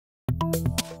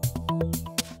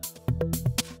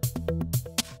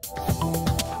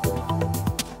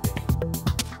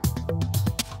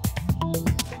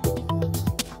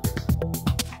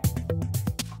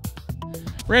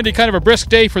Randy, kind of a brisk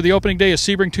day for the opening day of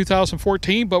Sebring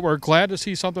 2014, but we're glad to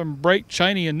see something bright,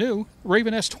 shiny, and new.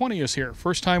 Raven S-20 is here.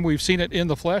 First time we've seen it in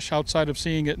the flesh, outside of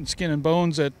seeing it in skin and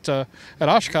bones at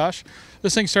Oshkosh.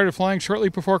 This thing started flying shortly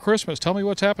before Christmas. Tell me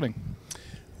what's happening.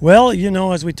 Well, you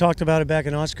know, as we talked about it back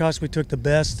in Oshkosh, we took the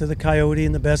best of the Coyote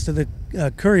and the best of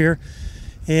the Courier,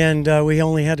 and we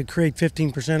only had to create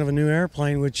 15% of a new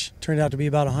airplane, which turned out to be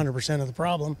about 100% of the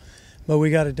problem. But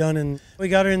we got it done, and we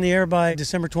got her in the air by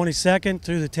December 22nd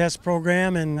through the test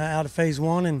program and out of phase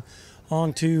 1 and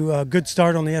on to a good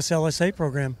start on the SLSA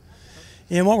program.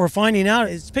 And what we're finding out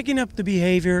is picking up the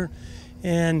behavior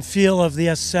and feel of the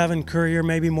S-7 Courier,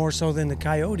 maybe more so than the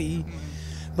Coyote,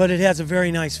 but it has a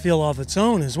very nice feel of its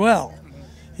own as well.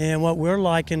 And what we're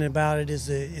liking about it is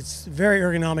that it's very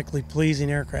ergonomically pleasing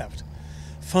aircraft.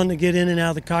 Fun to get in and out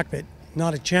of the cockpit,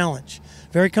 not a challenge.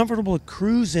 Very comfortable to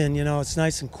cruise in, you know, it's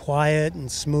nice and quiet and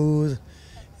smooth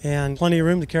and plenty of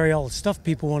room to carry all the stuff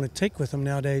people want to take with them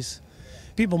nowadays.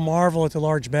 People marvel at the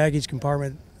large baggage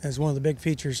compartment as one of the big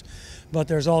features, but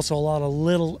there's also a lot of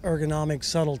little ergonomic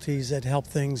subtleties that help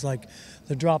things like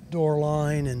the drop door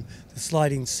line and the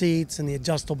sliding seats and the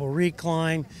adjustable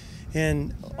recline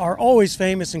and our always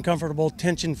famous and comfortable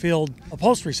tension-filled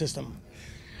upholstery system.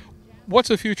 What's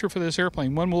the future for this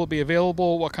airplane? When will it be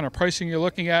available? What kind of pricing you're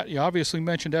looking at? You obviously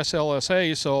mentioned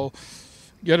SLSA, so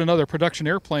get another production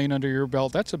airplane under your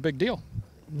belt. That's a big deal.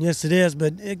 Yes, it is,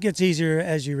 but it gets easier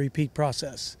as you repeat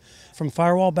process. From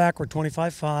firewall back, we're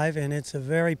 25.5, and it's a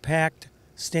very packed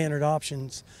standard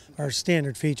options, or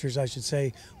standard features, I should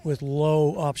say, with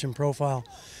low option profile.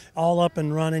 All up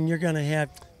and running, you're going to have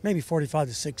maybe 45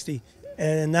 to 60.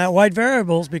 And that wide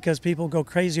variables because people go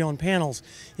crazy on panels.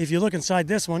 If you look inside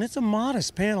this one, it's a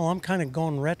modest panel. I'm kind of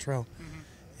going retro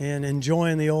and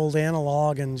enjoying the old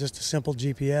analog and just a simple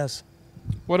GPS.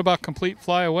 What about complete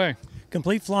flyaway?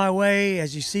 Complete flyaway,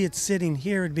 as you see it sitting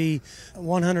here, would be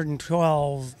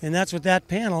 112. And that's with that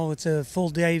panel. It's a full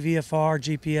day VFR,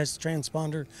 GPS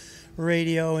transponder,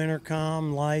 radio,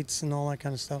 intercom, lights, and all that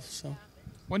kind of stuff. So,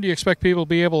 when do you expect people to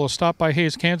be able to stop by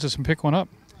Hays, Kansas and pick one up?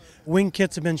 Wing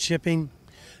kits have been shipping.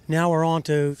 Now we're on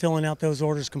to filling out those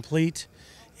orders complete.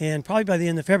 And probably by the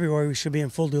end of February, we should be in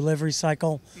full delivery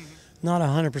cycle. Not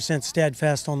 100%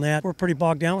 steadfast on that. We're pretty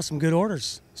bogged down with some good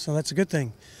orders, so that's a good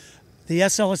thing. The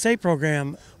SLSA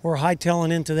program, we're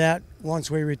hightailing into that once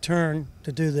we return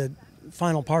to do the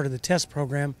final part of the test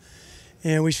program.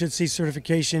 And we should see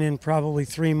certification in probably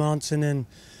 3 months. And then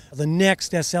the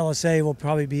next SLSA will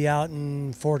probably be out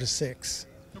in 4 to 6.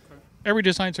 Every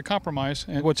design's a compromise,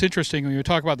 and what's interesting when you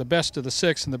talk about the best of the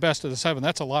 6 and the best of the 7,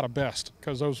 that's a lot of best,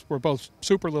 because those were both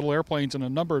super little airplanes in a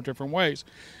number of different ways.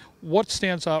 What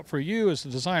stands out for you as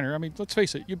the designer? I mean, let's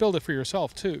face it, you build it for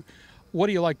yourself too. What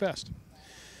do you like best?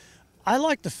 I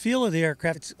like the feel of the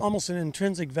aircraft. It's almost an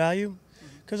intrinsic value,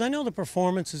 because I know the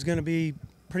performance is going to be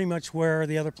pretty much where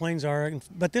the other planes are,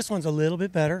 but this one's a little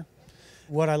bit better.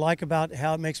 What I like about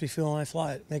how it makes me feel when I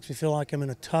fly it makes me feel like I'm in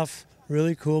a tough,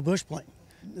 really cool bush plane.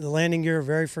 The landing gear,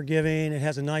 very forgiving. It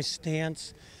has a nice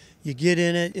stance. You get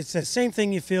in it. It's the same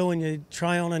thing you feel when you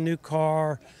try on a new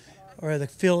car, or the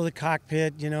feel of the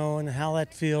cockpit, you know, and how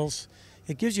that feels.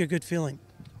 It gives you a good feeling.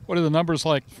 What are the numbers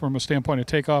like from a standpoint of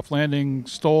takeoff, landing,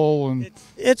 stall? And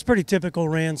it's pretty typical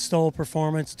RANS stall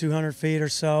performance, 200 feet or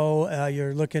so.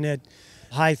 You're looking at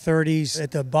high 30s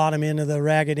at the bottom end of the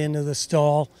ragged end of the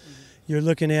stall. You're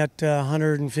looking at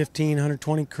 115,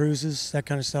 120 cruises, that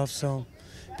kind of stuff. So.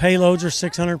 Payloads are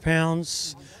 600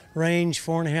 pounds, range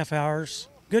 4.5 hours.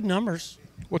 Good numbers.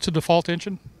 What's the default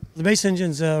engine? The base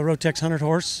engine's Rotex 100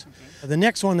 horse. Okay. The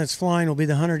next one that's flying will be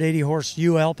the 180 horse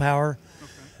UL power.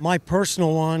 Okay. My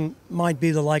personal one might be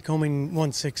the Lycoming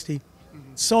 160,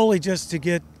 solely just to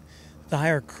get the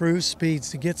higher cruise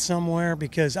speeds to get somewhere,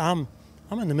 because I'm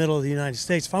in the middle of the United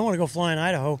States. If I want to go fly in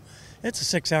Idaho, it's a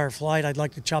 6-hour flight. I'd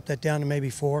like to chop that down to maybe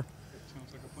 4.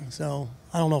 So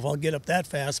I don't know if I'll get up that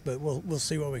fast, but we'll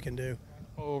see what we can do.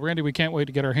 Well, Randy, we can't wait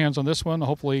to get our hands on this one.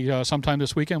 Hopefully sometime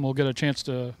this weekend we'll get a chance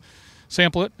to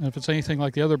sample it. And if it's anything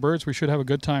like the other birds, we should have a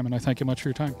good time. And I thank you much for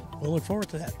your time. We'll look forward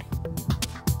to that.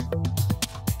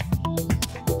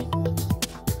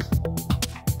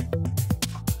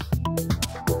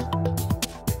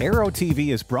 Aero-TV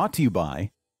is brought to you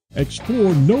by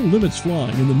Explore no-limits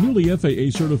flying in the newly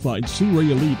FAA-certified Sea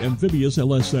Ray Elite Amphibious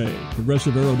LSA.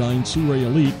 Progressive Aerodyne Sea Ray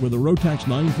Elite with a Rotax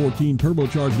 914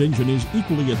 turbocharged engine is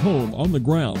equally at home on the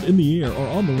ground, in the air, or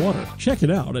on the water. Check it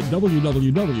out at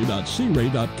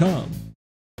www.searay.com.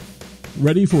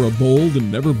 Ready for a bold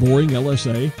and never-boring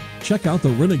LSA? Check out the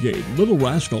Renegade, Little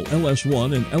Rascal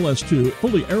LS1 and LS2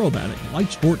 fully aerobatic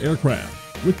light sport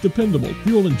aircraft with dependable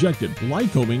fuel-injected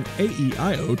Lycoming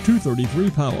AEIO 233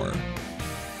 power.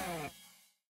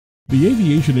 The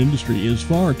aviation industry is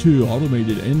far too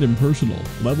automated and impersonal.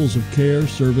 Levels of care,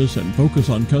 service, and focus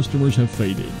on customers have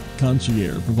faded.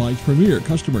 Concierge provides premier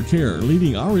customer care,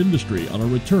 leading our industry on a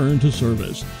return to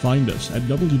service. Find us at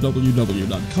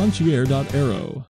www.concierge.aero.